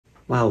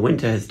Well,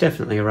 winter has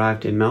definitely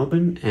arrived in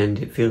Melbourne, and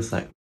it feels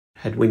like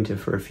I've had winter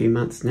for a few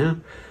months now,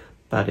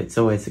 but it's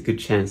always a good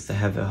chance to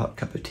have a hot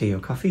cup of tea or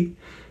coffee.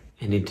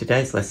 And in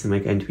today's lesson,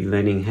 we're going to be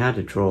learning how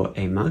to draw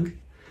a mug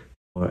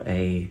or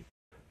a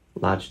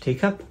large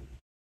teacup.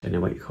 Don't know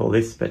what you call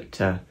this,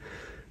 but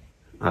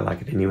I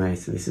like it anyway.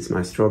 So this is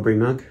my strawberry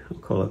mug, I'll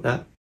call it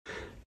that.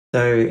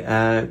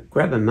 So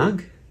grab a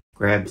mug,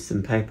 grab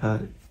some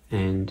paper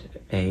and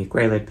a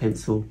grey lead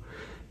pencil,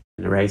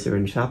 an eraser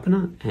and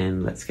sharpener,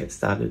 and let's get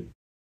started.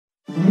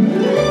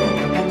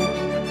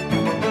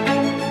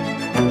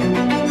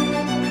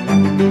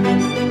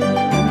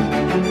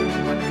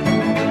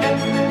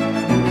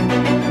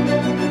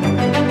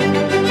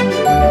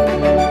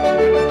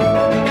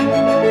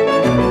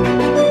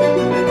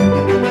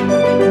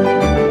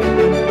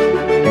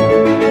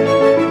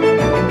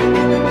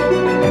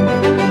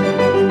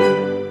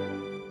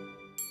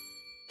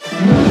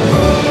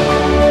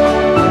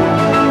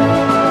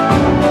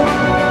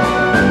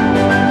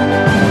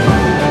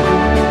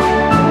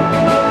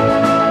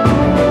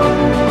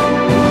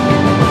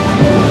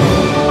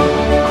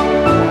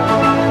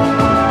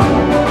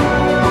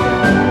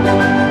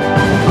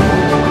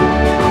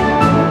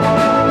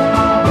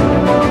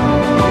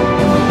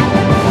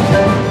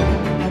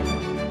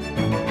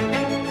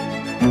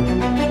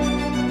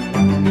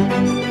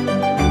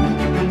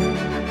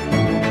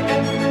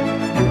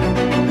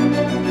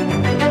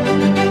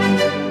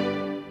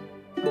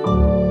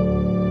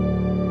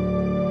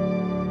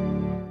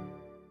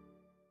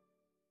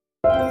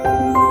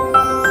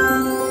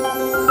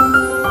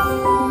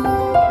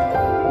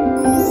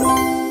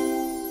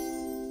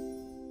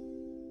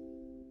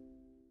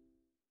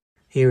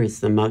 Here is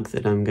the mug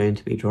that I'm going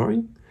to be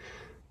drawing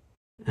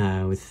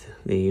with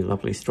the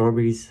lovely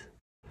strawberries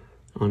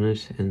on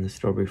it and the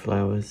strawberry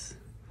flowers,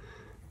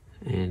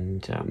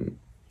 and I've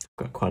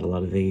got quite a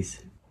lot of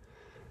these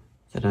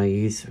that I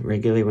use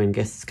regularly when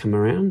guests come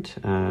around.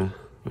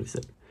 What is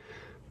it?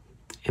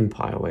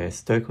 Empireware,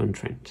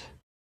 Stoke-on-Trent.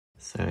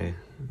 So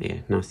yeah,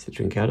 nice to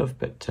drink out of,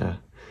 but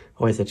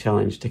always a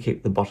challenge to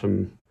keep the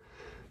bottom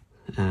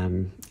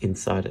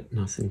inside it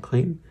nice and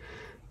clean.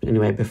 But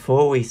anyway,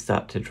 before we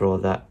start to draw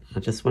that, I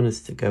just want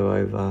us to go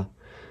over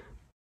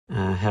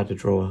how to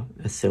draw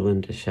a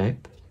cylinder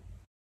shape.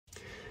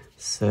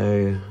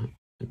 So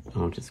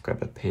I'll just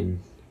grab a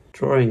pen.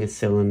 Drawing a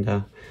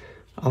cylinder,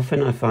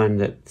 often I find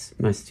that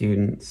my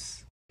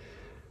students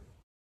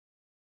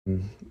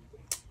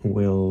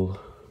they'll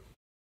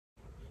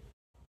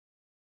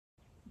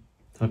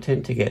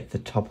tend to get the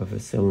top of a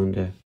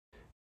cylinder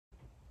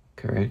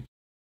correct.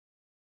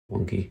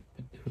 Wonky,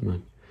 but never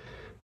mind.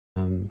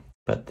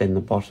 But then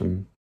the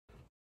bottom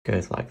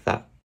goes like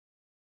that,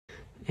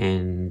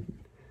 and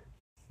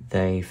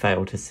they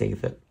fail to see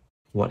that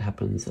what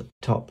happens at the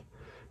top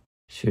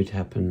should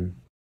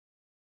happen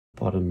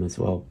bottom as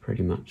well,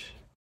 pretty much.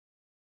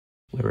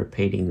 We're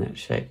repeating that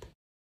shape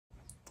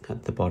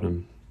at the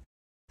bottom.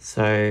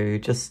 So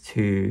just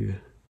to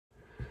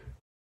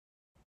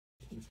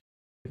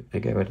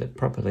go at it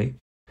properly,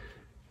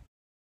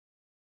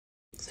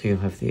 so you'll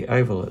have the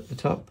oval at the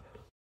top,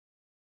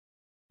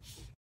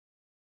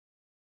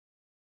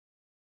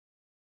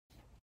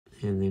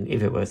 and then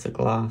if it was a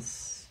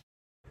glass,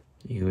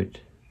 you would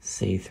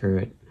see through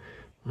it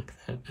like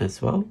that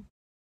as well.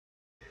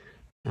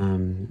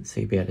 So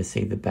you'll be able to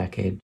see the back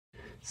edge.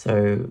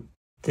 So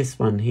this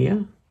one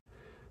here,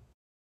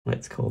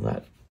 let's call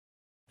that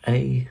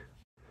A,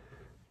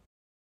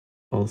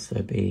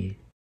 also be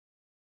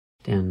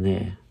down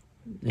there,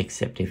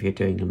 except if you're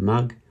doing a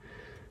mug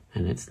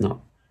and it's not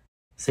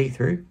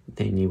see-through,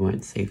 then you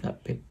won't see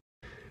that bit.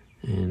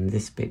 And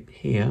this bit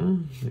here,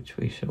 which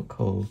we shall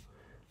call,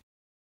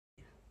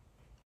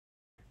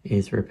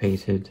 is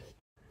repeated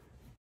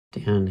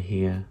down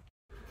here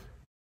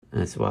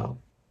as well.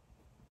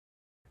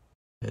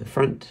 The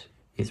front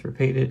is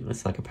repeated,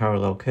 it's like a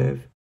parallel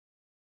curve.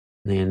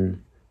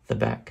 Then the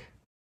back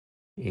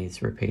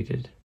is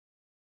repeated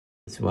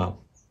as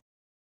well.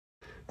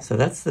 So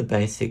that's the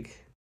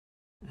basic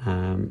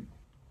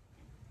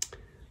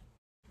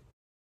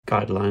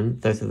guideline.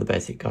 Those are the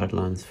basic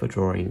guidelines for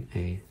drawing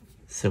a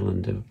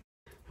cylinder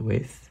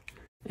with.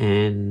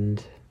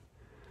 And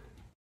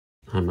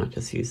I might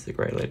just use the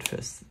grey lead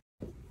first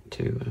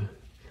to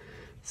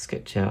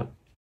sketch out.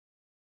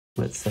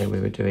 Let's say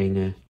we were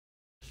doing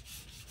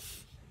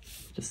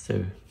just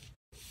a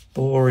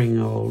boring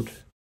old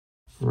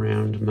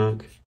round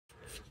mug,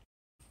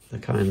 the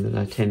kind that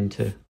I tend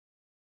to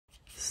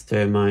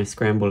stir my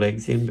scrambled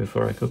eggs in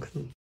before I cook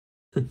them.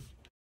 The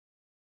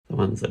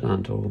ones that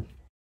aren't all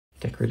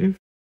decorative.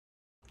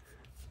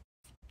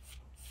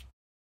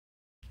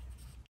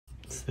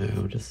 So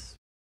I'll just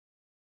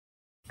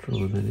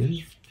draw that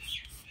in.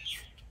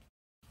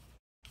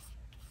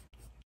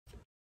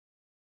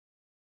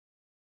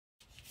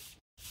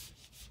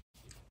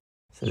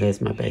 So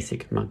there's my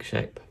basic mug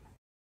shape.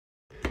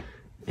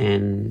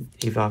 And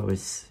if I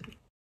was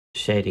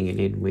shading it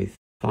in with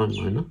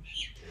fineliner,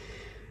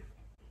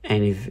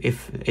 and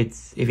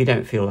if you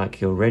don't feel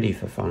like you're ready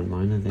for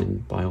fineliner, then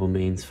by all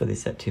means for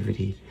this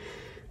activity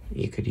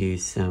You could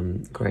use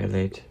some grey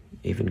lead,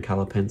 even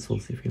colour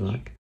pencils if you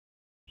like.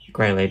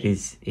 Grey lead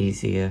is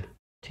easier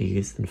to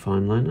use than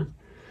fineliner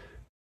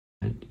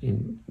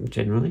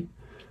generally.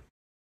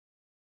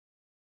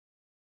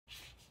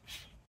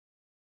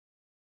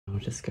 I'll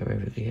just go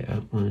over the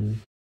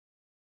outline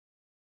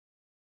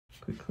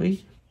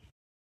quickly.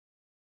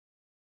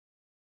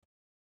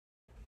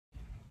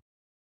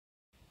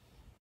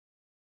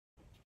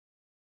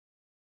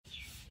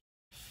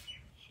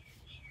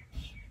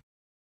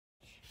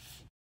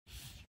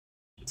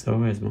 It's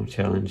always more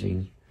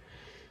challenging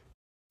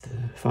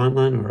the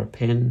fineliner or a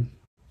pen,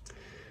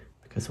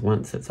 because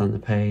once it's on the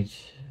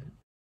page,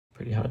 it's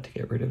pretty hard to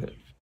get rid of it.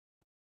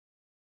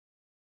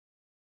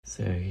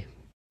 So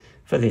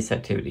for this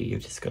activity,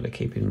 you've just got to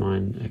keep in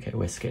mind, okay,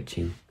 we're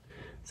sketching,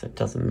 so it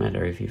doesn't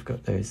matter if you've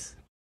got those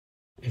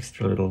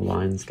extra little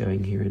lines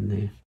going here and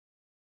there.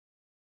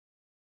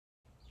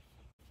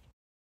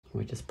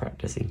 We're just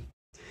practicing.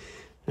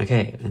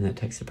 Okay, and that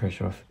takes the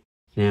pressure off.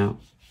 Now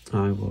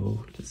I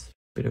will just a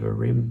bit of a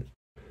rim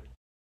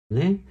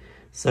there.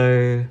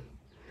 So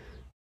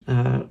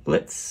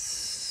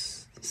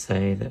let's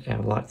say that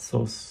our light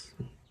source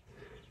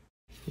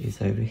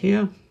is over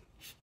here.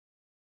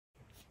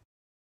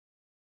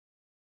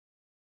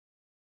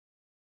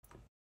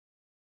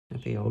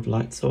 The old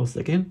light source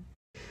again,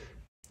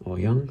 or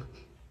young.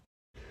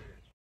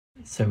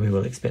 So we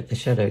will expect the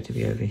shadow to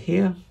be over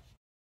here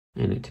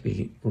and it to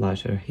be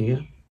lighter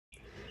here.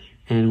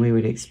 And we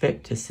would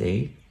expect to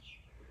see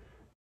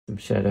some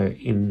shadow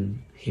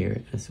in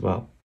here as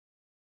well.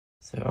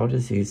 So I'll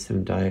just use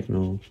some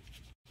diagonal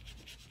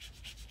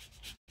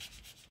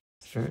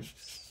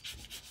strokes.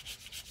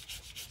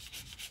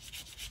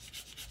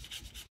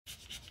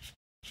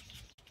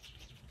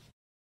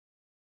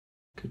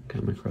 Could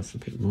come across a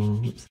bit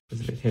more. Oops, it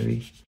was a bit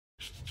heavy.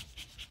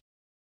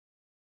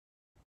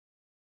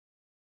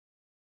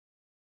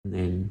 And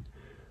then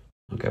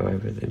I'll go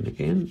over them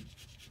again.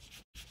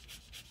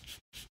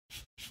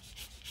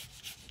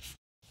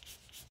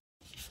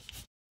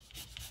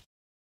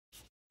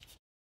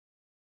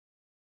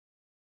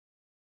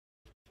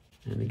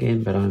 And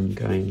again, but I'm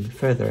going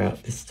further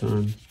out this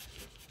time.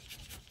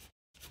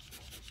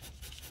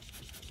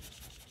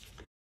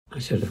 I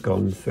should have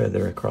gone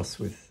further across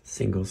with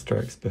single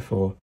strokes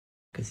before,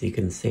 because you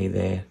can see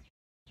there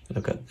that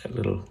I've got that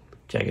little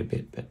jagged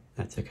bit, but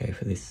that's okay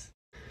for this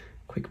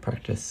quick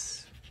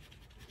practice.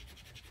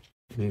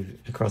 Move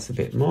across a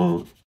bit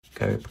more,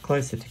 go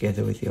closer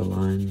together with your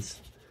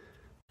lines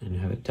and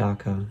have it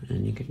darker,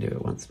 and you can do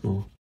it once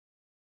more.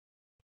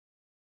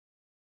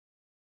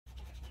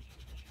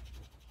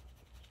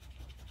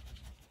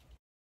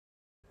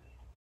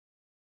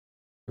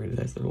 Rid of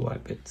those little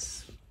white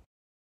bits.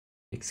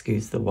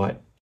 Excuse the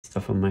white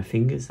stuff on my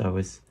fingers. I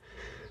was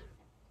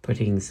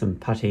putting some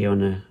putty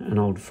on an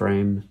old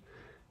frame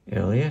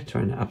earlier,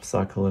 trying to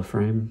upcycle a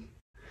frame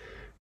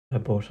I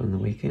bought on the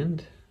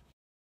weekend.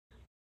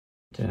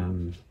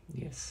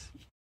 Yes,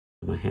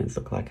 my hands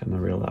look like I'm a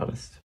real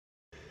artist.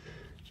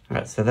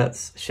 Alright, so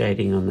that's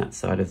shading on that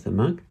side of the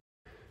mug.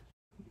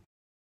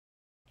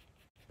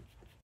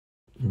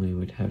 We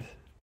would have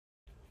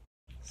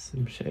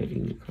some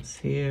shading across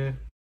here.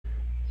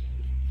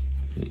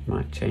 And it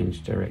might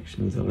change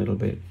directions a little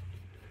bit.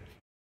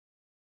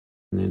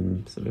 And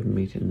then sort of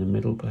meet in the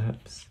middle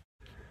perhaps.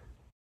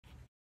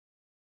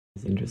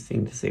 It's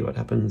interesting to see what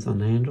happens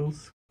on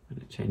handles when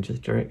it changes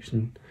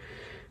direction.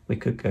 We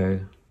could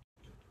go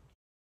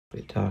a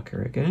bit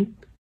darker again.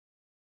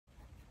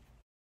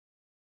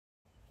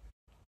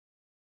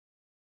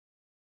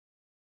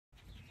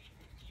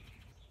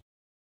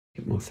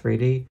 A bit more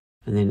 3D.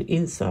 And then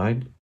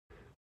inside,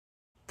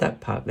 that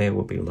part there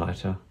will be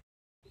lighter.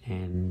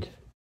 And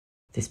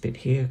this bit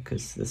here,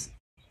 because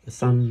the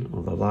sun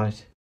or the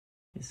light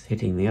is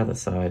hitting the other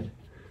side of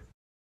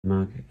the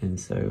mug, and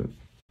so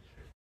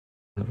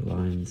I have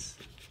lines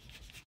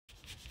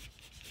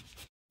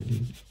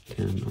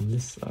down on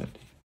this side.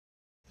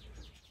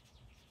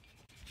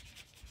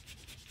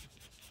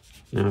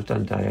 Now I've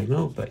done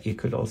diagonal, but you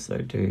could also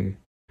do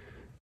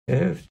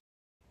curved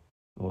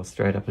or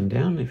straight up and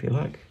down if you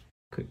like.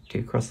 Could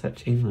do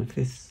cross-hatching like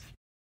this.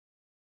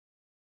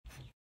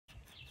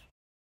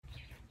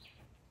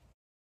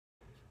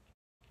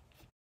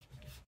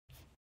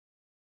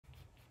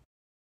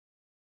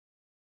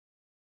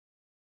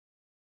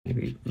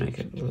 Maybe make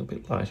it a little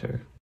bit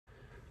lighter.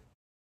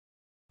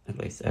 At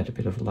least add a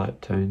bit of light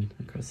tone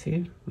across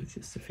here with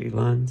just a few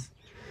lines.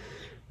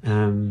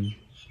 Then,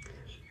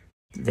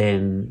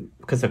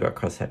 because I've got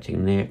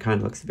cross-hatching there, it kind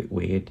of looks a bit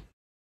weird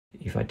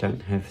if I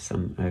don't have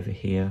some over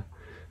here.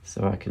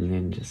 So I can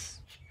then just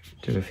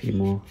do a few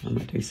more. I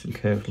might do some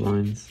curved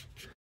lines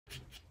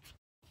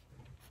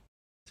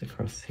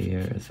across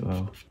here as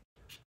well,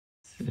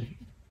 so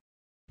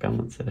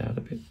balance it out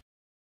a bit.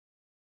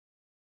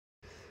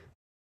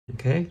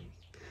 Okay,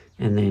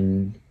 and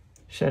then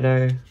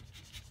shadow.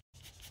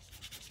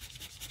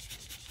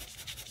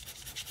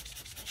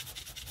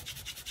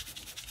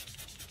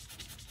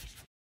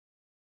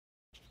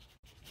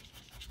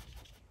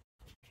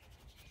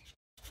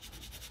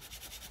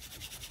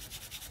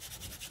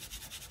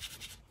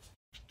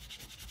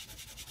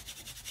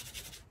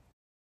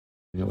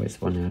 always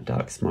want our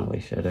dark smiley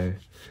shadow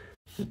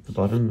at the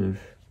bottom of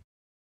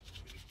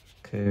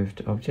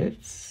curved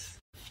objects,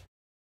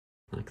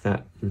 like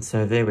that. And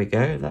so there we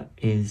go. That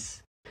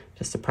is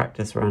just a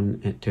practice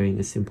run at doing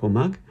a simple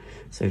mug.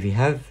 So if you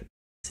have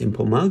a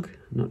simple mug,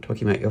 I'm not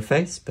talking about your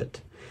face,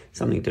 but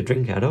something to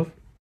drink out of,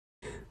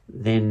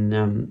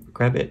 then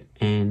grab it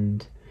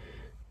and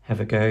have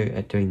a go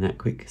at doing that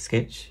quick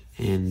sketch.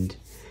 And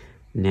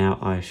now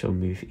I shall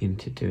move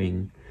into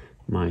doing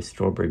my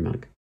strawberry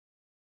mug.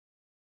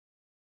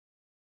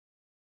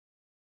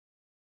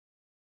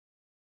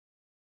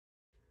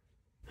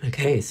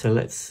 Okay, so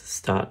let's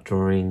start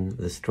drawing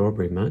the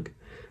strawberry mug.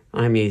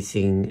 I'm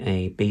using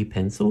a bee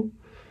pencil,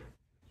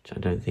 which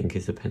I don't think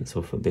is a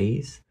pencil for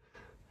bees,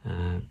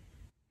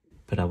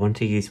 but I want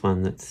to use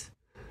one that's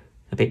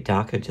a bit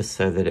darker just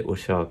so that it will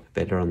show up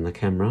better on the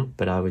camera.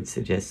 But I would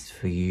suggest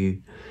for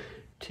you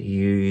to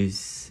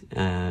use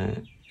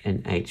an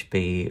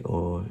HB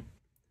or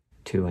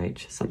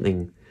 2H,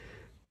 something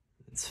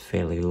that's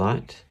fairly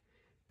light,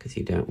 because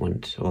you don't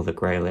want all the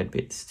grey lead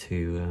bits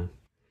to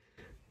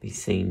be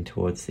seen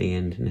towards the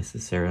end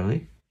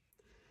necessarily.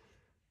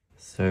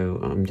 So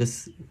I'm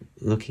just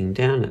looking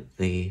down at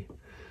the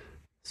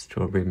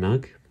strawberry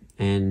mug,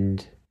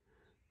 and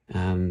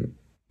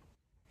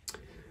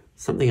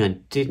something I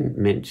didn't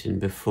mention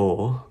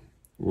before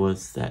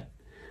was that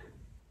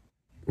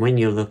when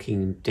you're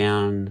looking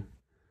down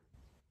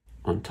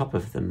on top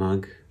of the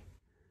mug,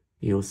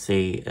 you'll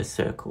see a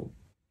circle.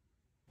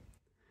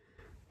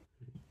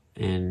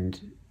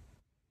 And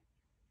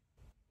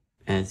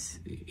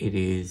as it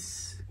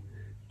is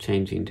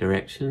changing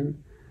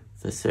direction,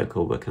 the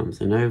circle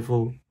becomes an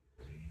oval,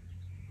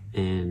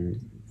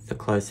 and the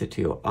closer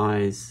to your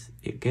eyes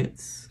it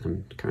gets,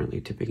 I'm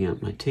currently tipping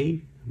out my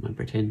tea, my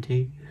pretend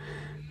tea,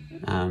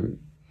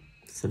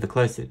 so the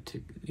closer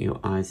to your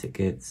eyes it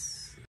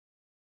gets,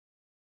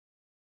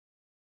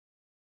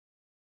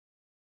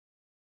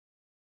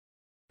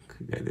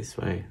 could go this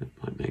way, that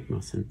might make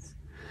more sense,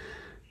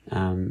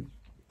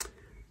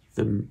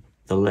 the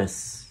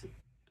less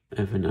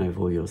of an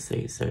oval you'll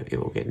see, so it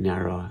will get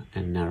narrower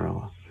and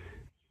narrower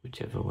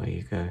whichever way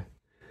you go.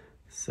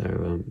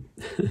 So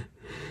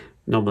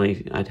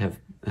normally I'd have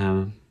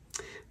the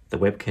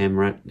webcam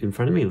right in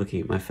front of me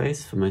looking at my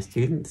face for my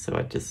students, so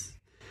I just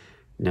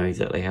know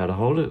exactly how to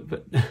hold it,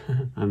 but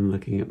I'm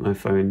looking at my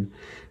phone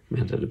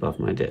mounted above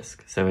my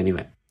desk. So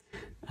anyway,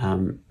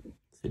 so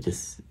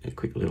just a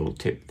quick little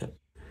tip that,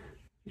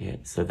 yeah,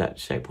 so that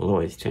shape will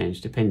always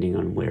change depending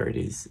on where it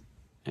is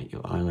at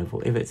your eye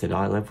level. If it's at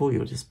eye level,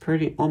 you'll just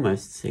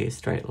almost see a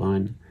straight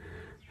line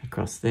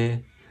across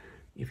there.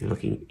 If you're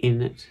looking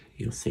in it,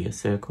 you'll see a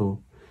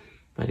circle.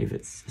 But if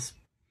it's just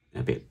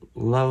a bit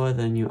lower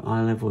than your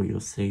eye level,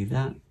 you'll see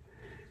that.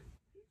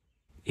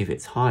 If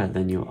it's higher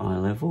than your eye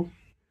level,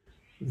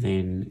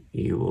 then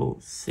you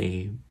will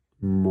see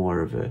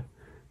more of a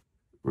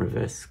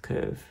reverse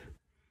curve,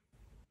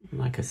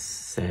 like a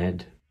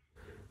sad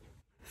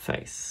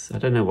face. I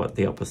don't know what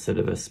the opposite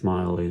of a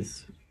smile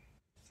is.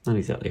 It's not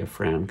exactly a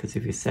frown, because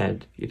if you're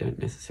sad, you don't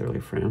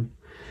necessarily frown.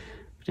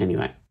 But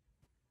anyway,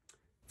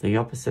 the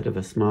opposite of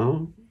a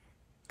smile,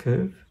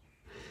 curve.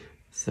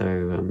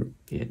 So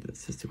yeah,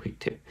 that's just a quick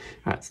tip.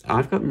 All right, so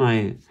I've got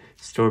my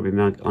strawberry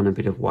mug on a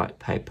bit of white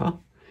paper.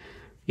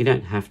 You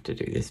don't have to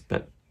do this,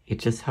 but it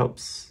just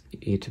helps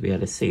you to be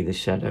able to see the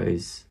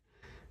shadows,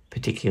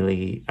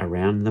 particularly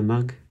around the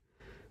mug.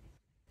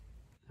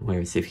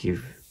 Whereas if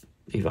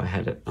I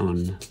had it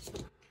on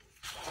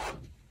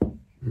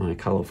my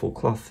colourful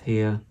cloth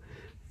here,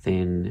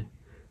 then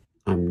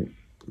I'm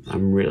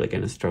really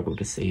going to struggle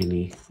to see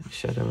any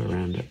shadow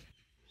around it.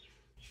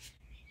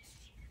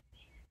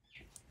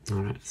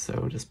 Alright, so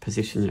I'll just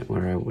position it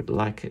where I would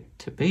like it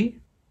to be.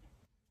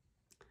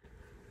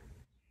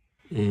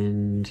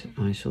 And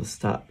I shall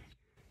start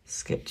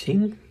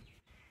sketching.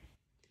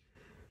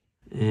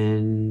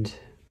 And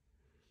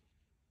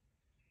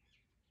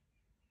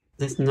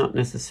there's not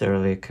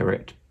necessarily a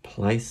correct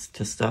place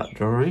to start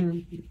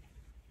drawing,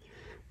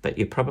 but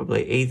you're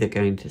probably either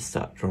going to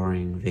start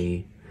drawing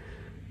the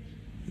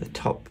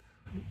top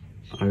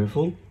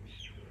oval,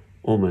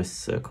 almost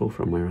circle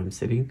from where I'm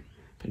sitting,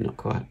 but not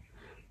quite,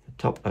 the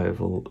top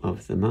oval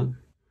of the mug,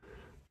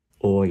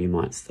 or you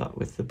might start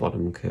with the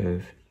bottom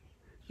curve.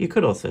 You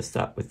could also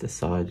start with the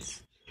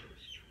sides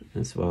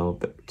as well,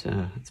 but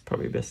it's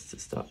probably best to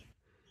start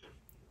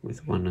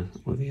with one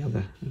or the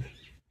other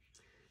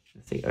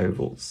of the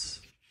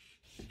ovals.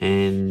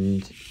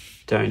 And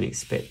don't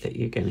expect that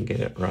you're going to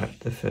get it right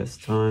the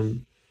first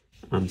time.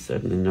 I'm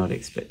certainly not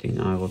expecting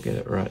I will get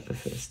it right the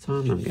first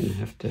time. I'm going to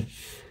have to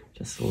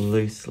just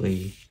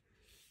loosely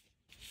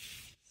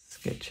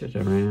sketch it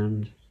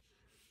around.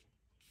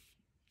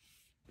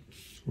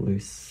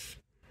 Loose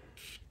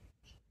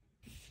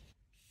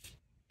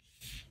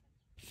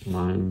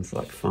lines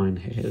like fine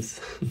hairs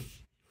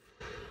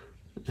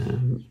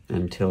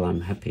until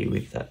I'm happy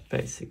with that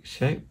basic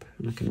shape.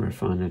 And I can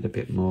refine it a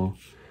bit more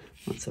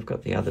once I've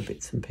got the other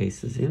bits and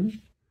pieces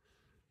in.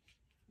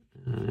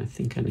 I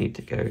think I need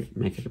to go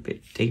make it a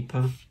bit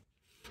deeper,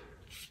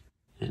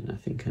 And I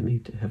think I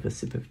need to have a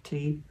sip of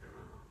tea,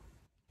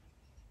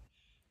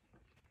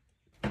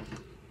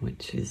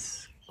 which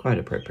is quite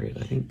appropriate,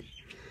 I think.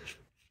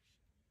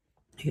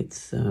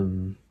 It's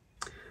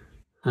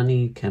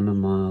honey,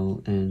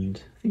 chamomile,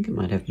 and I think it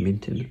might have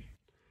mint in it.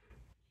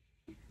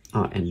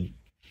 Oh, and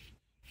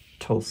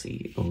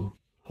tulsi or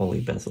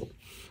holy basil,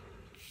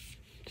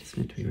 which is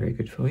meant to be very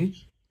good for you.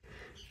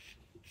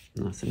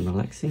 Nice and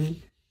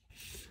relaxing.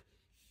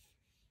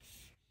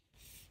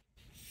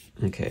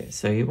 Okay,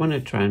 so you want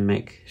to try and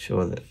make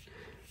sure that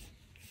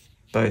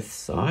both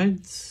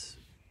sides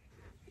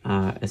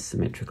are as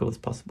symmetrical as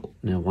possible.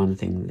 Now, one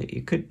thing that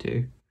you could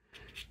do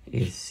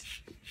is,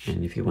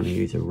 and if you want to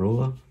use a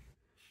ruler,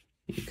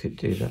 you could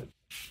do that.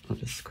 I'll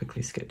just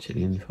quickly sketch it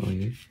in for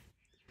you.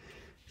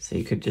 So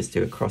you could just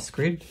do a cross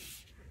grid,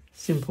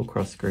 simple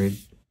cross grid.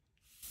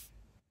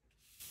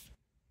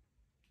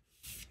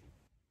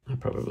 I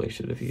probably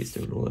should have used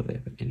a ruler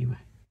there, but anyway,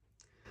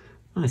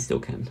 I still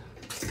can,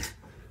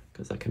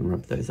 because I can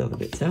rub those other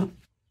bits out.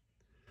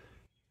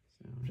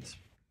 So I'll just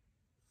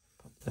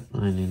pop that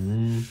line in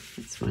there.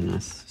 That's my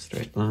nice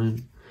straight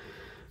line.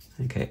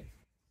 Okay,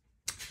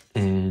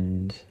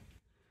 and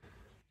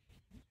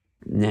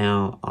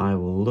now I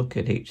will look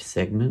at each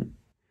segment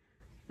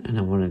and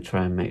I want to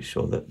try and make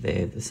sure that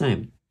they're the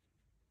same.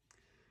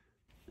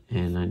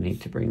 And I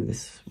need to bring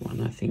this one,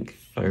 I think,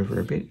 over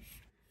a bit.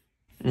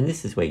 And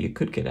this is where you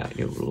could get out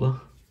your ruler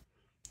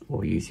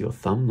or use your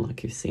thumb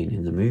like you've seen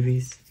in the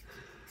movies.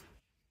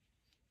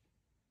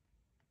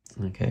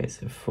 Okay,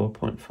 so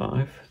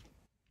 4.5.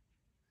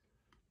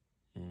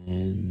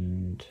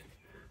 And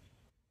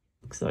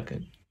looks like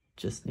I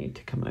just need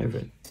to come over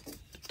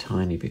a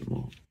tiny bit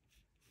more.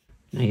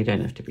 Now, you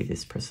don't have to be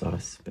this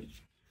precise, but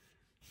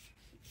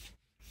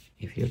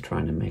if you're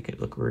trying to make it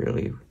look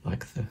really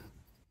like the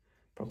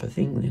proper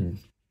thing, then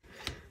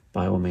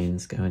by all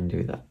means go and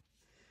do that.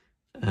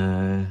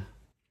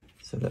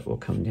 So that will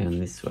come down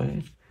this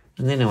way.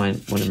 And then I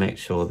want to make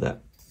sure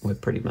that we're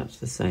pretty much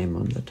the same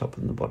on the top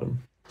and the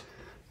bottom.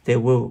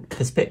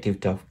 Perspective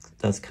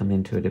does come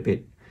into it a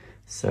bit,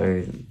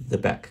 so the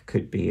back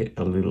could be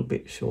a little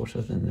bit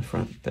shorter than the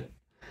front, but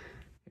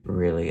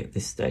really at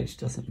this stage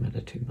doesn't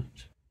matter too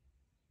much.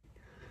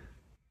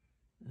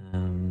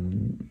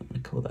 I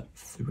call that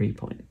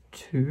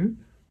 3.2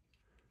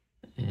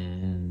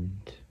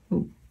 and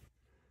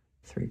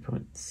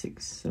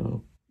 3.6,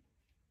 so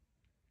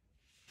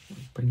I'll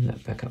bring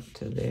that back up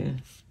to there,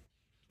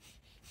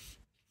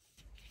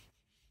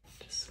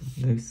 just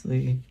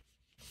loosely.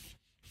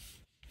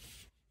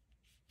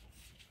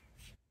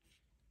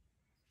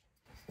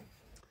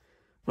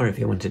 Or if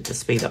you wanted to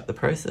speed up the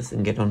process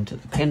and get onto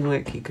the pen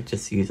work, you could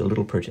just use a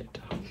little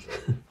projector,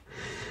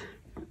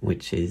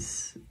 which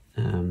is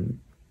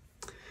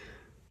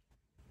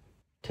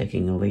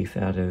taking a leaf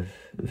out of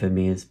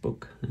Vermeer's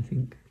book, I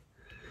think.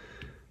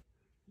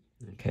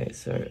 Okay,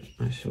 so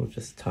I shall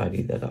just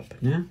tidy that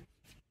up now.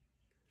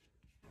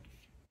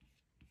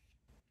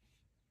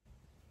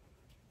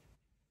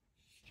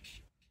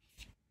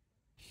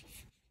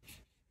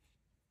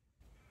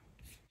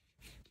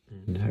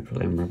 And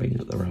hopefully I'm rubbing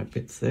out the right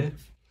bits there.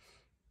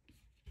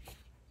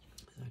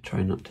 So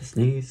try not to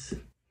sneeze.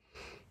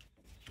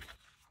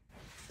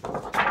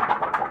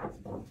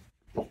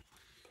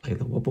 Play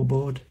the wobble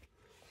board.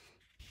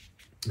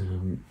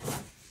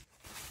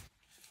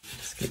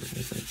 Just get rid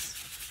of this.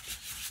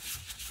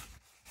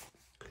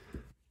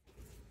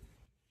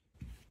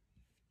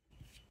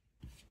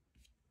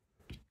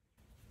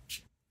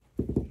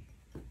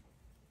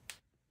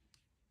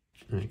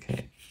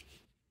 Okay.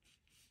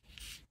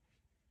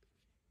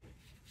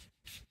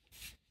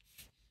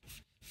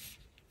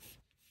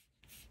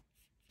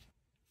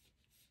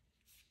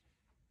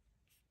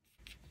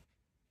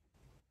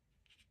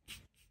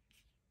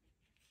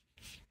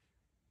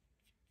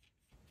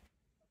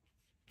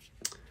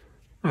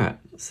 Alright,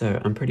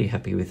 so I'm pretty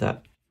happy with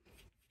that.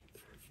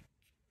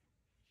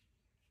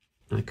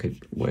 I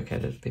could work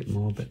at it a bit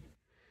more, but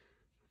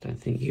I don't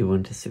think you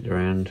want to sit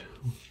around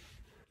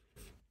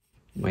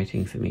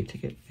waiting for me to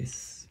get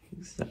this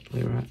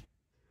exactly right.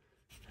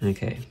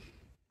 Okay.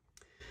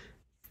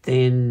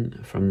 Then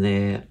from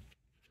there,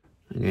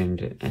 I'm going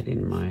to add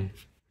in my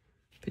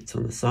bits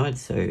on the side.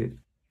 So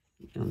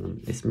on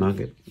this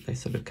mug, they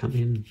sort of come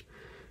in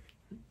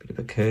a bit of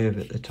a curve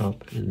at the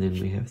top, and then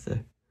we have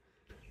the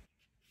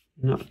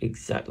not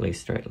exactly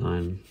straight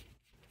line,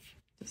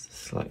 just a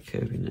slight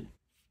curve in it.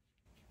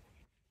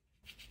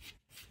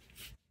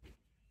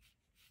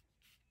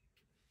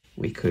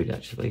 We could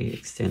actually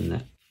extend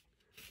that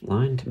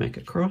line to make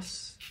a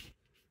cross.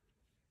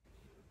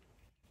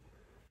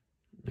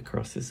 The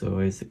cross is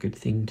always a good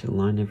thing to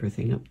line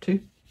everything up to.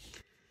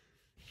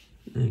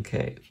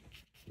 Okay.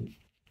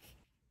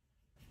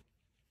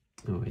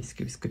 Always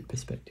gives good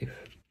perspective.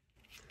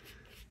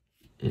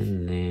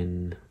 And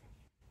then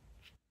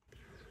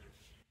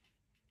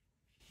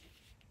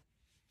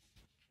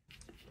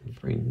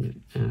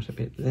bring it out a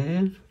bit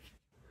there.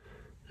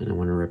 And I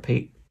want to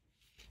repeat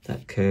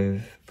that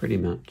curve pretty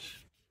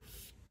much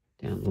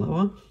down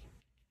lower.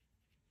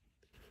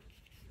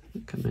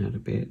 Come out a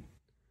bit,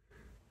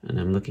 and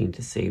I'm looking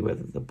to see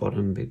whether the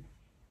bottom bit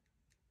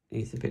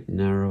is a bit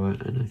narrower,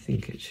 and I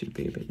think it should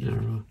be a bit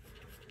narrower,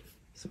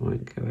 so I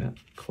won't go out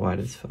quite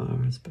as far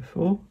as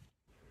before.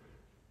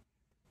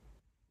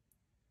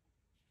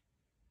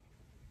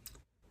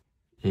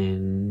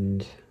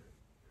 And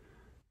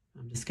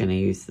I'm just going to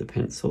use the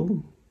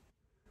pencil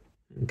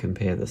and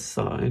compare the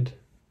side.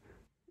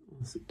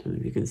 I don't know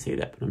if you can see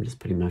that, but I'm just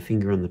putting my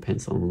finger on the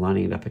pencil and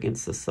lining it up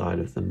against the side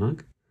of the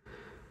mug.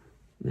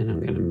 Then I'm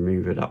going to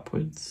move it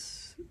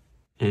upwards,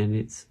 and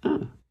it's,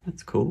 oh,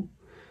 that's cool.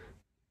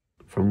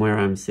 From where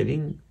I'm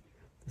sitting,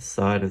 the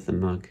side of the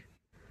mug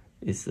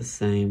is the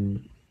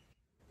same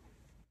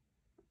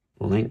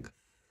length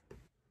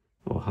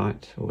or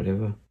height or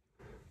whatever.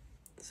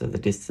 So the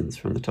distance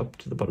from the top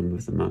to the bottom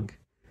of the mug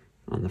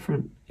on the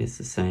front is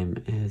the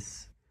same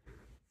as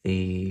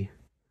the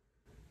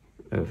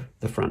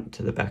front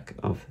to the back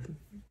of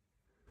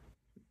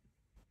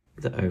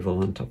the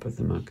oval on top of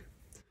the mug.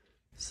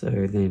 So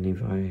then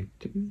if I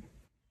do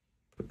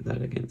put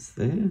that against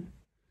there and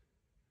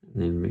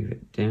then move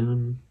it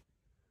down,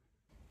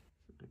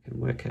 I can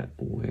work out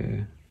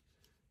where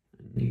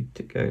I need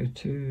to go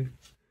to.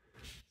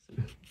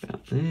 So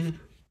about there.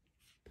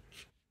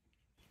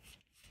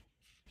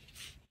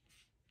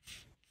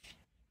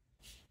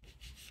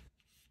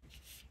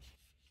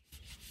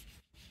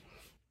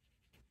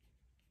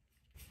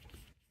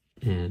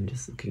 And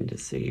just looking to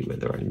see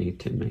whether I need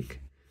to make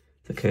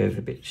the curve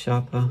a bit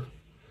sharper.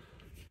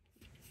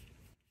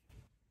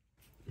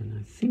 And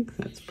I think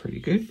that's pretty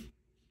good.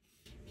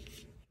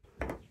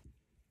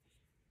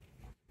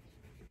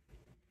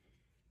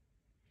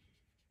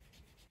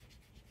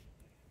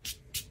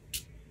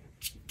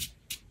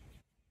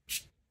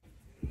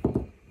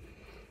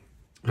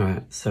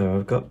 Alright, so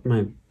I've got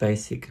my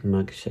basic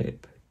mug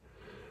shape,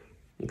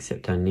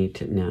 except I need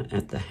to now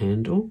add the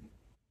handle.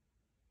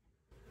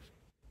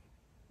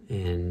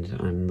 And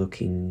I'm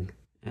looking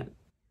at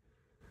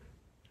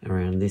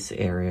around this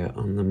area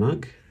on the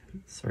mug.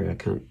 Sorry, I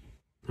don't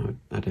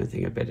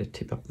think I better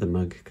tip up the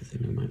mug because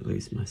then I might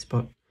lose my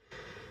spot.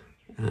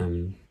 But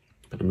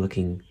I'm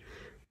looking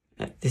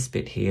at this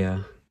bit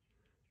here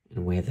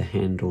and where the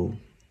handle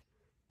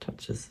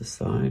touches the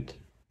side.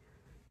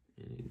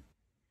 And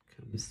it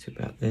comes to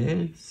about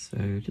there.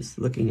 So just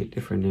looking at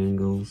different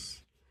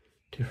angles,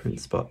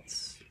 different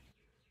spots.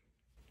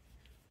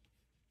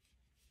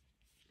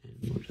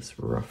 And we'll just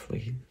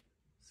roughly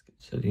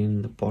sketch it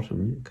in. The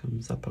bottom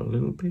comes up a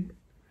little bit.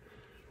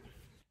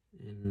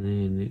 And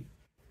then it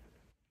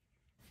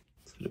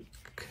sort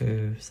of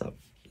curves up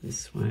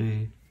this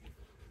way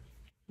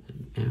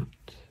and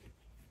out.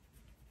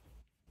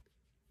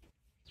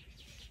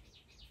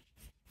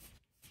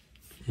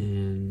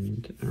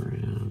 And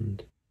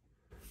around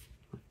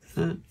like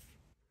that.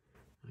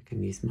 I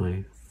can use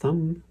my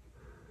thumb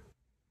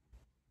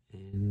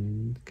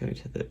and go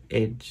to the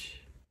edge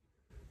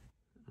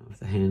of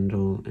the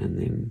handle and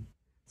then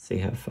see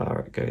how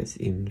far it goes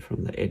in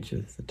from the edge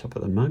of the top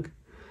of the mug.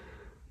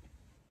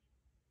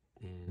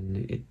 And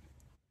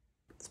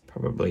it's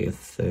probably a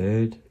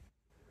third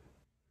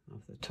of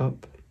the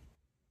top.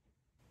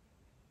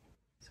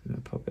 So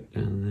I'll pop it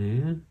down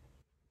there.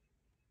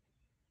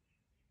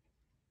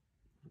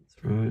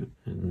 That's right.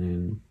 And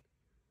then,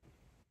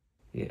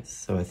 yes,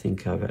 so I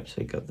think I've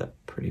actually got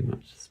that pretty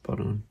much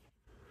spot on.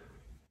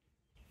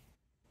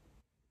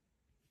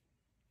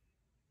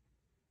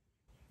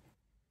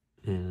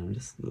 And I'm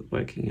just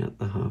working out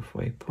the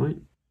halfway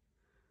point.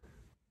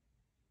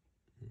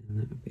 And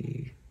that would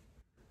be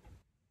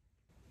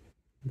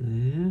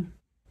there.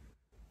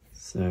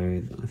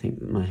 So I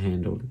think my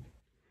handle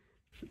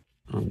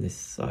on this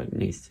side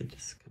needs to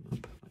just come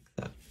up like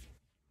that.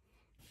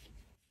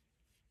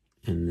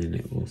 And then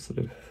it will sort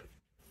of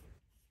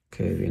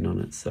curve in on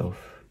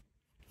itself.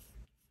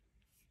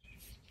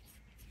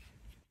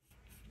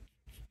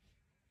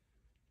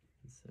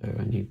 So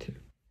I need to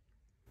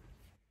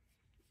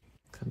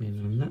come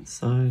in on that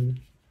side, on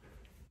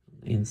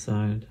the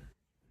inside,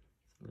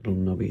 a little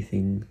knobby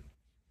thing,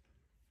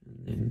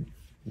 and then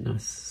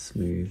nice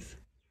smooth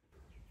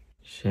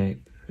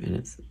shape,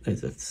 and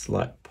there's a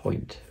slight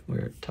point where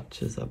it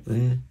touches up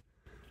there.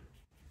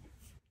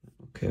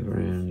 I'll curve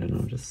around and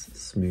I'll just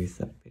smooth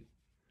that bit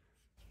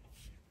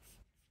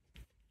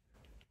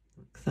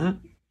like that.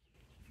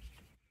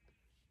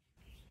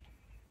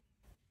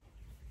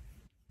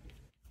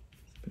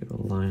 There's a bit of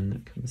a line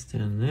that comes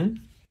down there.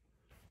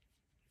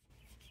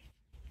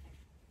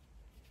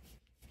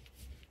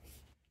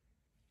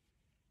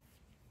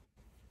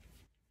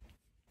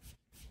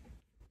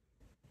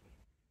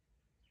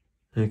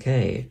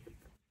 Okay,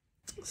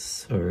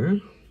 so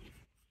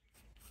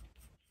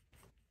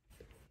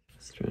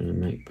just trying to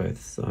make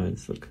both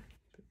sides look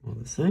a bit more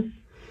the same.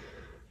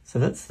 So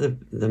that's the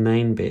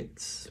main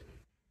bits.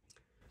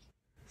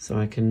 So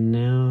I can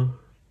now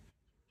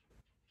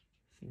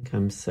think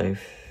I'm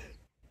safe.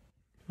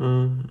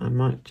 I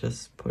might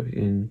just put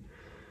in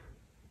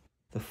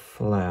the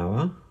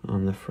flower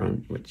on the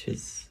front, which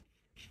is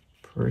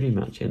pretty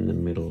much in the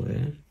middle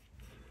there.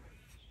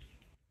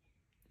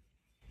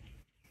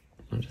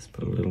 just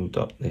put a little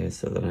dot there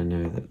so that I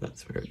know that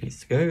that's where it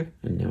needs to go.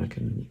 And now I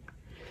can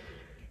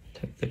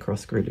take the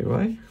cross grid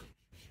away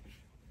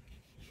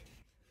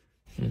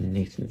and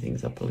neaten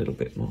things up a little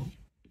bit more.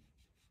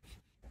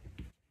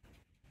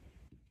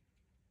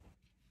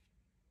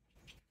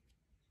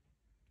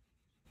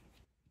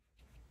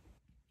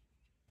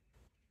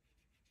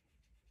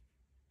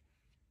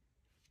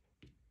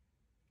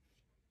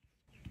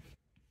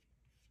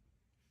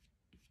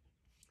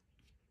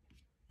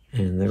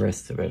 And the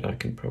rest of it I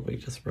can probably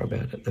just rub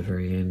out at the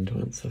very end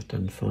once I've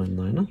done fine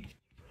liner.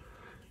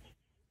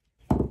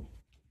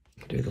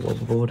 Do the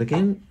wobble board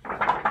again,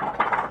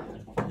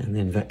 and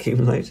then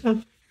vacuum later.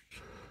 And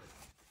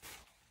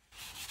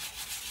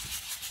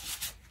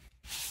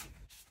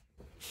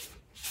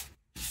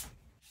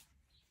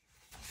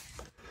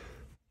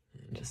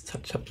just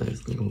touch up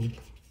those little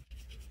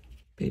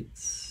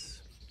bits.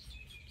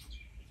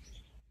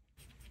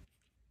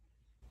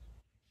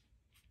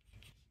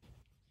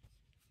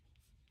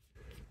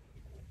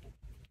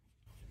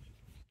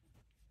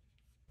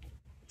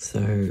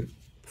 So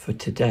for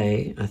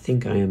today, I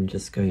think I am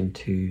just going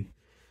to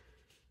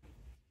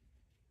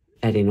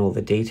add in all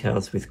the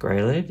details with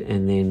grey lead,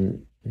 and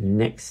then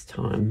next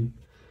time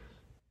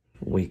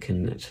we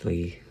can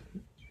actually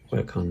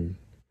work on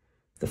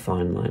the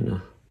fine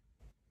liner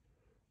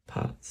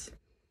parts.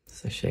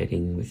 So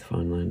shading with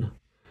fine liner.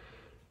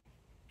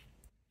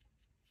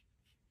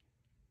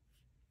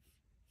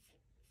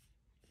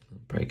 I'll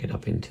break it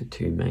up into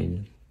two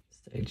main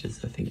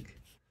stages, I think.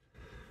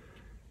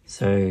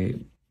 So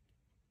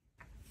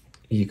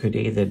you could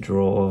either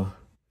draw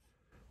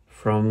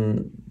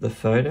from the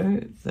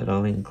photo that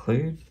I'll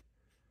include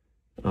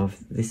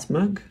of this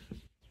mug,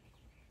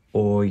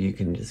 or you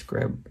can just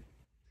grab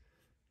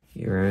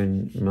your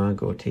own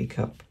mug or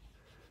teacup,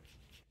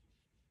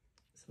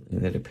 something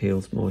that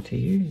appeals more to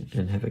you,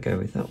 and have a go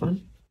with that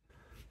one.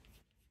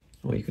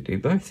 Or you could do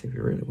both if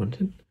you really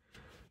wanted.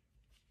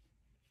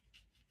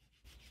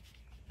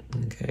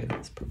 Okay,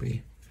 that's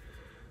probably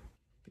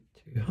a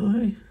bit too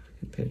high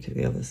compared to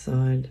the other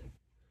side.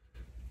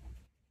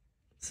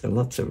 So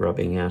lots of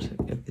rubbing out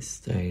at this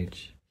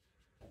stage.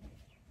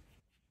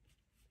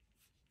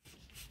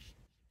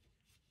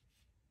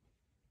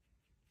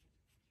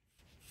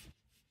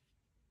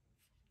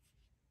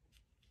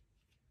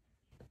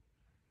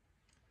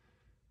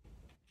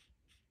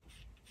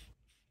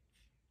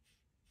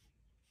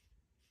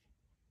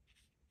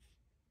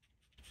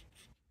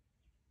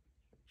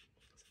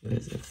 So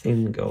there's a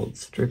thin gold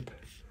strip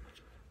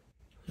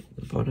at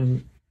the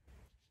bottom.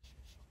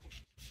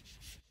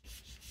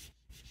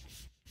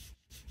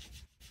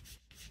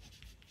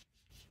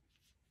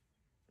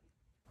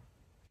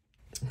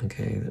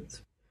 Okay,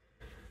 that's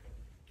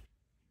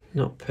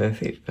not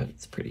perfect, but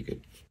it's pretty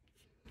good.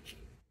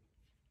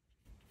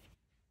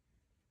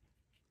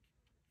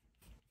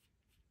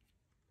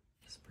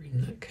 Just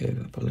bring that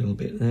curve up a little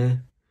bit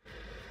there.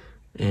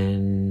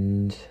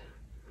 And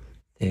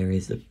there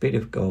is a bit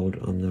of gold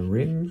on the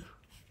rim.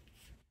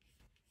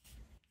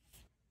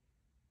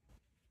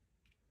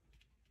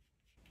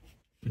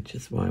 Which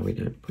is why we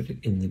don't put it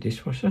in the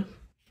dishwasher.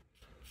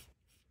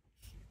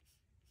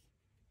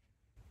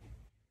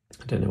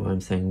 I don't know why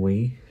I'm saying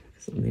we,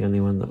 because I'm the only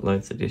one that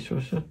loads the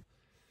dishwasher.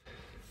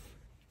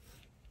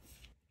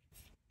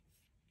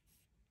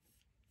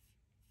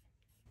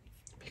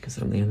 Because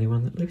I'm the only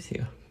one that lives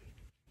here.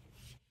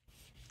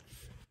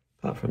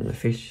 Apart from the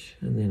fish,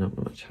 and they're not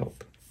much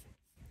help.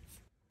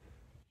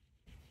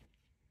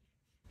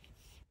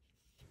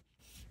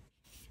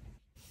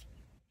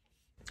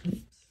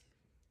 Oops.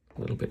 A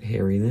little bit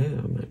hairy there.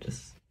 I might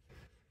just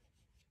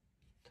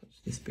touch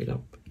this bit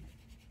up.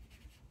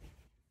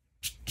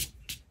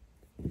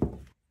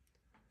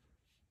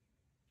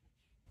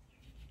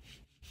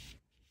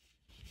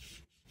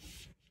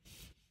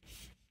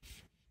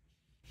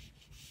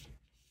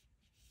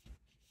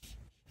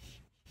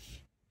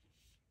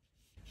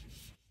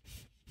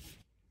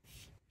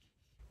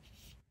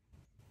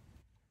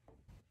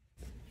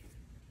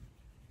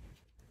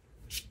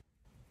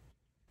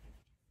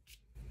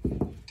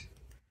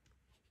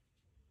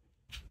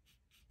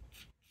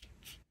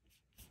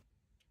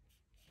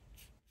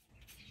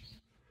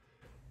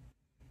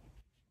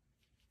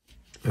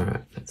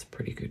 Alright, that's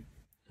pretty good.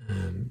 I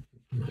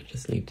might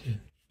just need to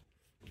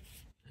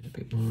add a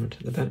bit more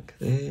to the back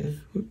there.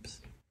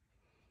 Whoops.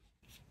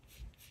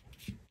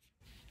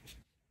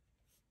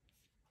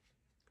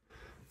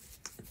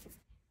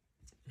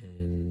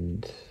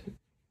 And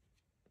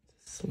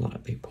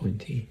slightly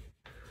pointy.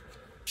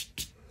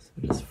 So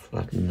just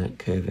flatten that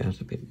curve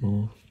out a bit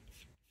more.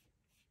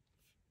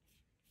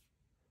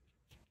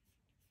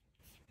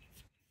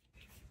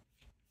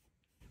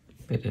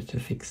 Better to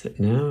fix it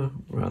now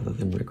rather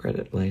than regret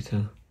it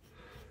later.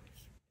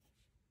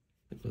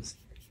 It was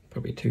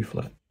probably too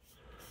flat.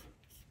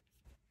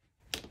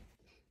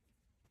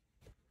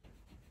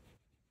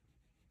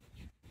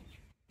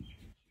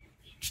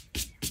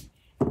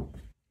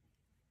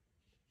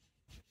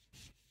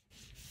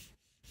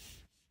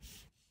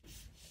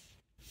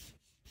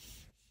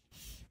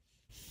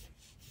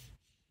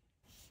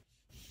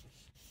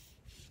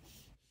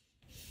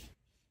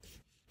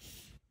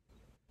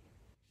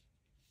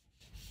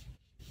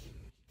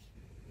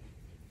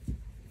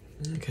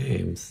 Okay,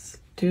 I'm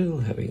still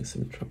having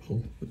some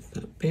trouble with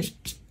that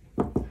bit.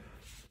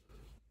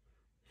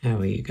 How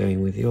are you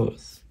going with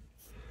yours?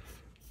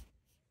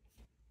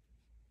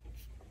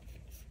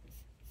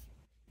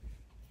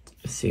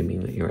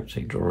 Assuming that you're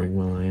actually drawing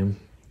while I am.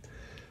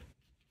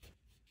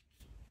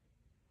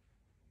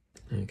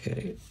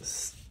 Okay,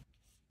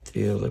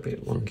 still a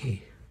bit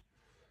wonky.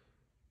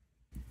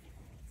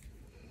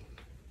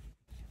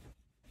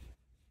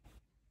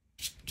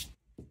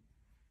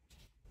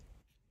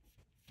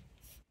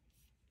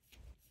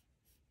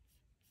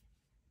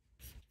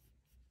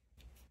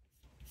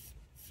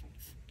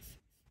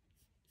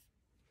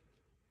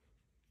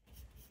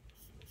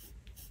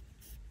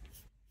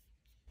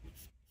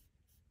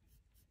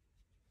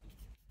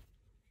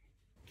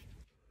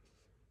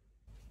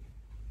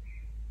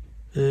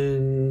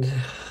 And I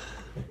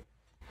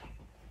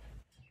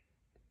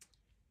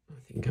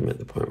think I'm at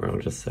the point where I'll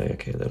just say,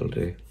 okay, that'll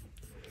do.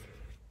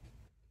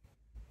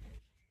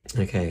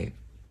 Okay,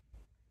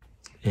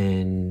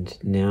 and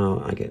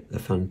now I get the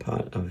fun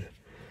part of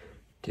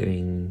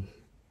doing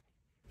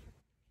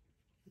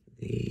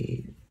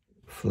the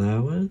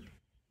flower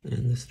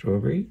and the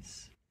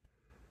strawberries.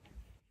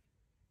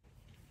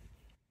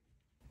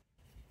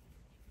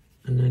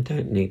 And I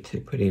don't need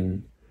to put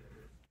in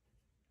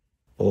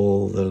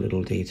all the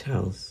little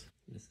details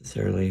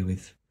necessarily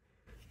with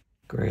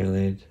grey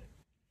lead.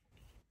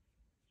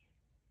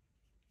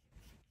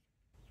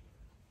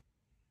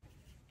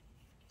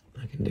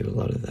 I can do a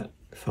lot of that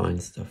fine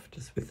stuff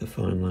just with the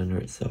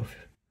fineliner itself.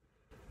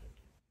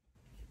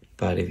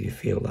 But if you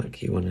feel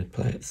like you want to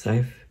play it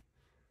safe,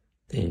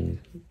 then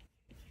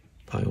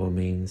by all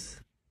means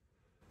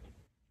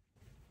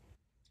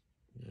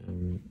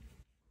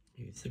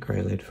use the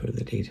grey lead for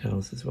the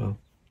details as well.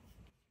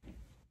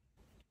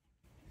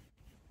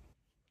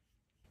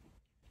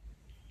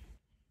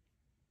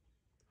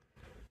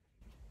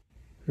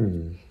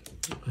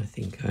 I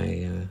think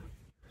I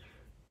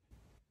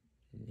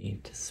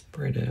need to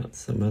spread out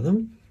some of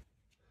them,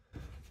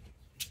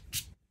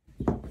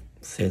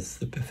 says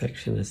the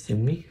perfectionist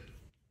in me.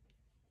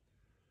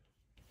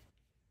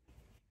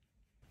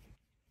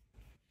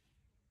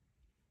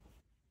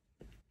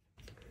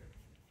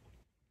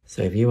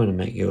 So if you want to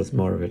make yours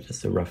more of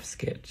just a rough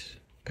sketch,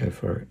 go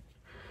for it,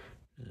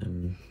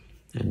 and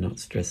not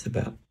stress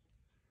about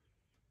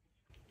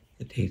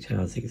the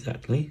details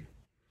exactly.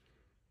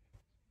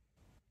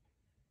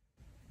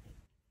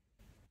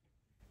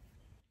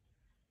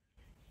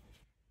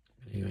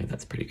 Anyway,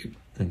 that's pretty good.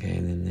 Okay,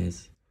 and then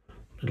there's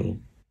little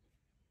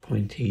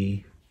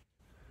pointy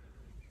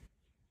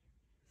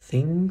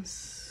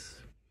things.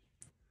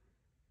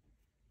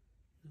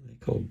 They're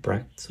called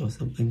bracts or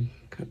something,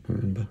 can't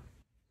remember.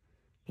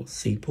 Or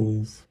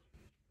sepals.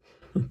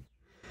 I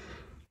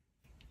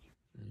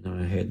know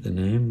I heard the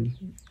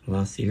name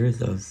last year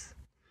as I was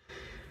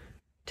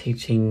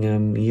teaching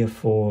year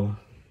 4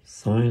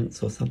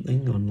 science or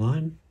something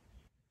online.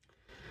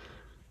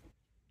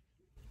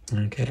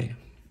 Okay.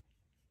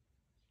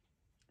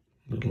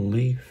 Little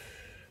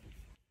leaf.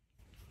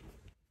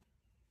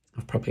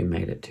 I've probably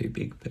made it too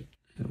big, but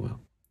oh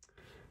well.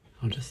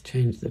 I'll just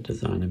change the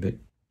design a bit.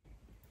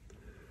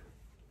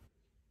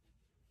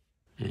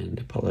 And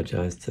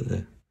apologise to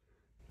the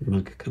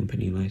mug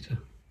company later.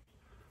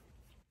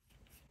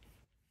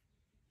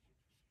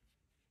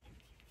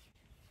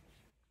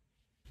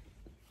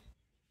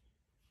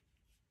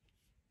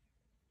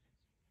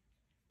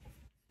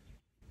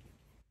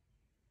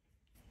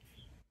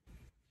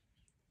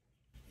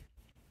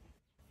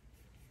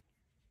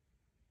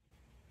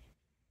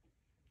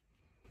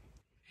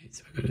 Okay,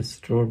 so we've got a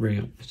strawberry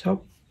up the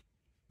top.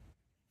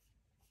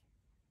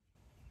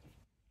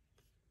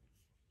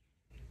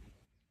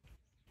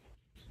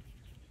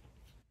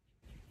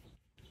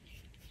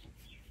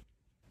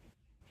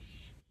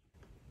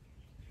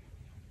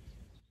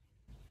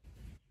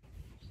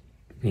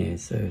 Yeah,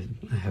 so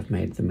I have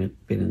made the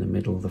bit in the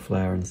middle of the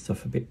flower and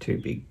stuff a bit too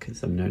big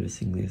because I'm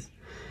noticing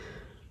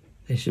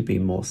there should be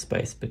more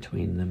space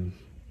between them,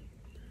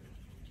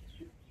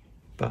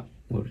 but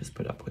we'll just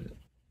put up with it.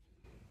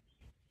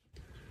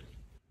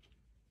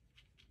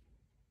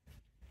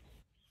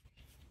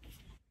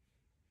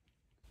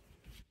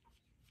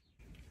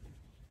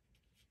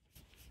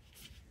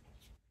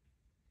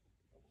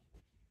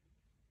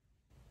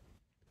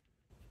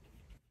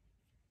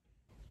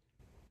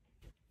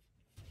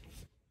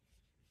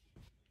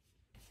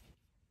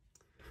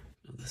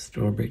 The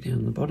strawberry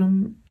down the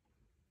bottom,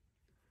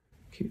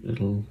 cute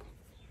little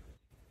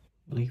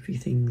leafy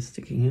things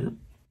sticking out,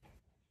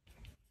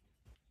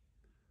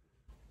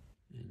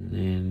 and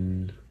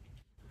then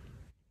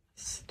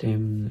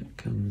stem that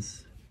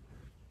comes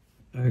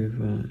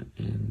over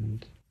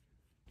and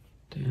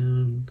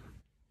down,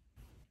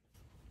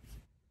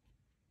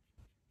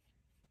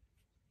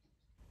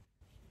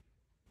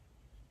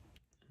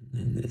 and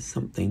then there's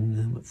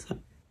something, what's that?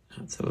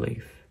 That's a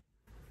leaf.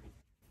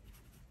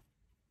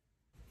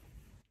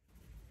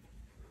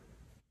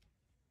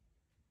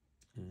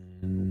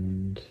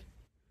 And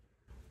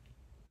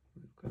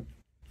we've got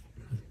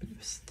a bit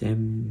of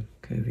stem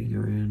curving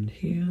around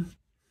here.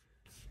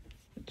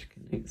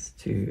 next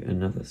to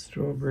another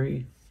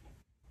strawberry.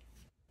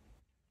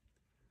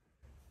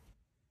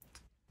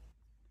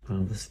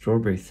 Well, the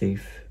strawberry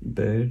thief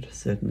bird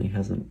certainly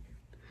hasn't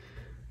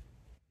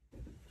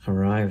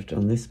arrived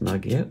on this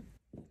mug yet,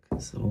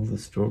 because all the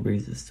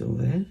strawberries are still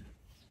there.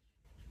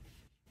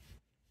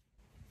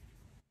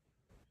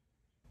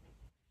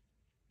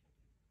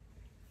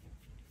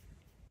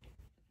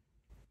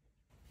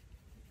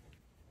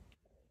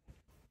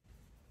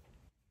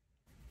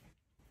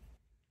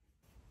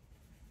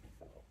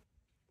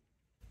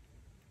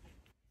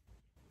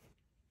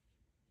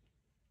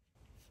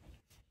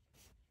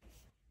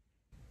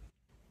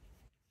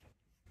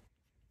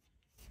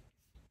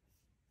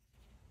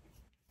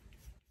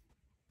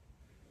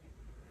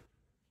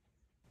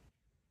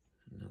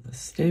 Another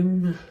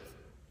stem.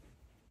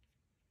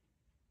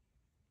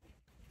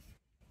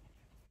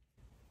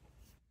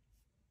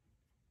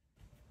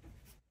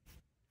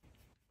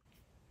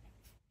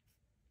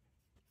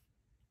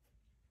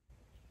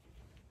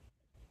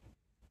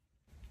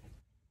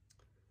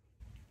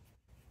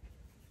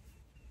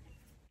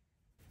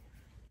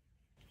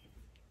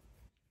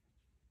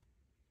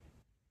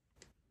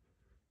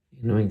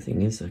 The annoying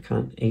thing is I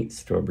can't eat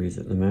strawberries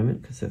at the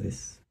moment because of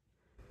this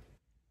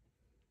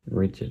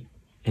rigid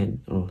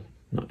and,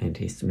 not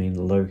antihistamine,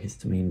 low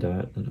histamine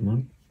diet that I'm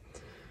on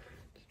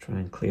to try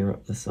and clear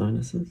up the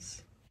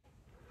sinuses.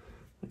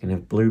 I can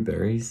have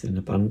blueberries in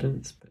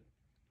abundance,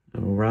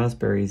 but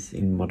raspberries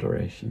in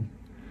moderation.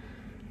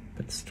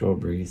 But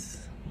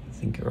strawberries, I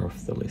think, are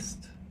off the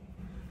list.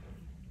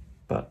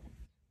 But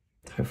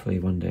hopefully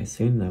one day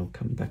soon they'll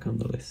come back on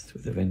the list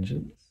with a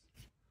vengeance.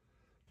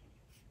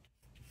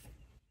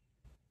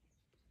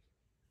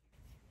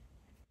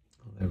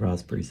 Although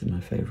raspberries are my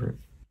favourite.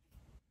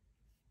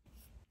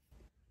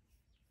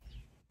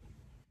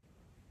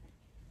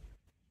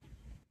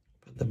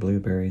 But the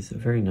blueberries are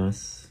very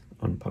nice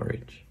on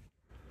porridge.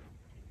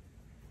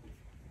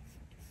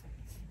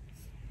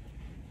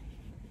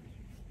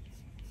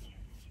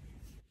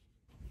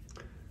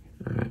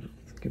 Alright,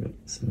 let's give it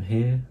some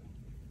hair.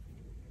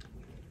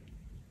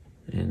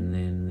 And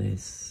then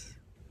there's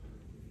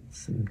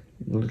some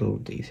little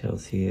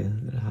details here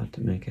that are hard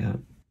to make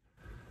out.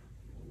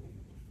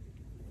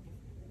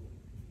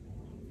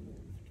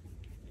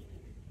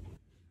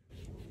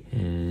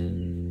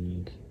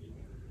 And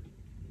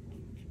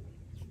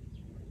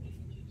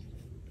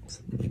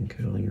something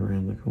curling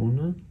around the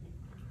corner.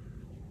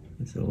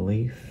 There's a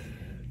leaf.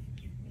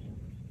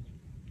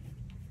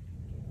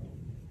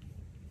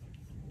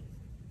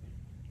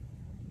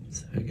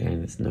 So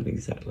again, it's not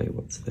exactly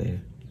what's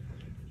there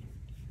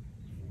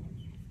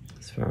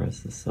as far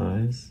as the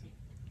size.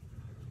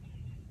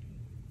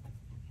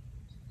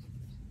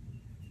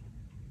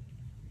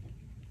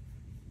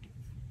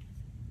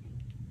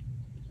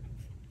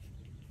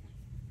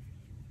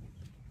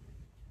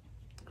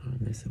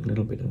 And there's a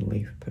little bit of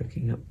leaf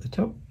poking up the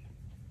top.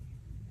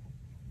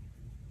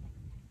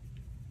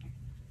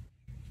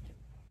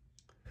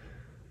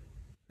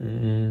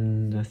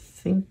 And I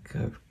think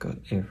I've got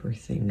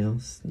everything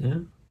else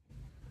now.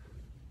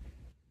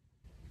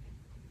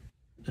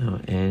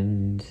 Oh,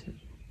 and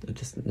I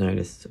just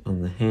noticed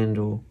on the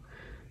handle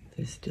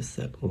there's just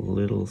that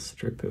little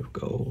strip of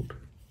gold.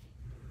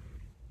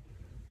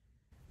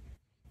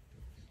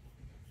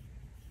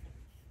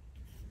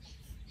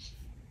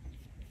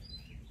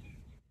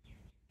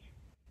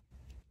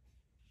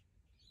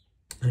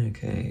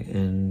 Okay,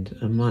 and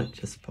I might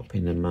just pop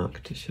in a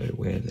mark to show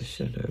where the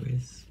shadow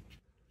is.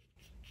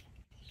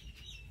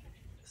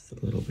 Just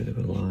a little bit of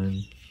a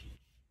line.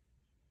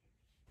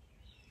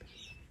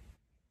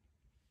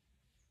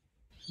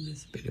 And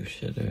there's a bit of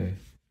shadow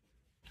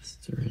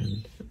just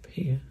around up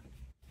here.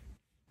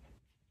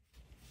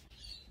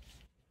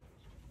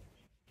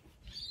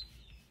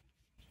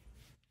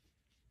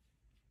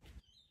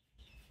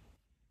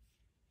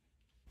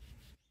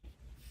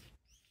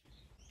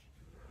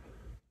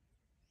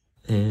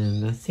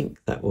 And I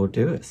think that will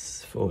do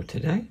us for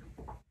today.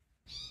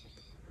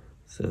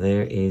 So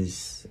there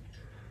is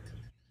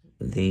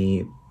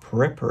the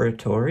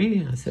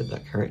preparatory, I said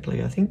that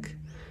correctly I think,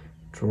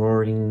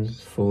 drawing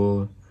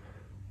for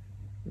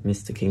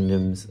Mr.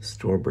 Kingdom's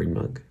strawberry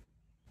mug.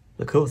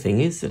 The cool thing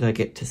is that I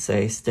get to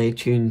say stay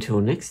tuned till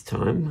next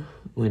time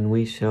when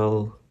we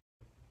shall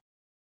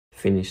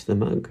finish the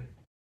mug.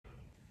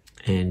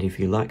 And if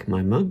you like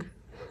my mug,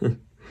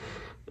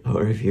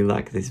 or if you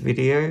like this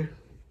video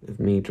of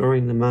me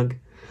drawing the mug,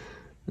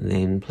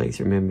 then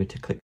please remember to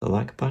click the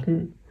like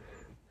button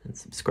and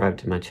subscribe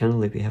to my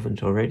channel if you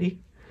haven't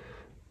already,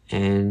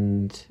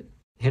 and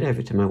head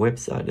over to my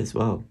website as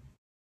well.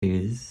 It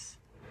is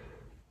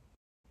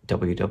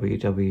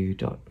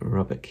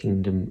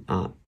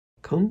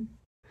www.robertkingdomart.com,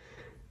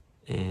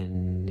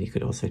 and you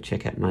could also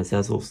check out my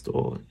Zazzle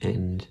store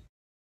and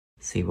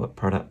see what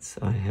products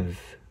I have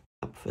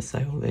up for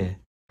sale there.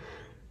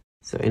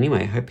 So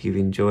anyway, I hope you've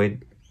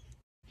enjoyed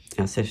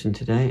our session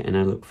today, and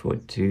I look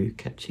forward to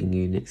catching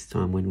you next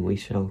time when we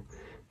shall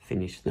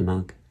finish the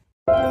mug.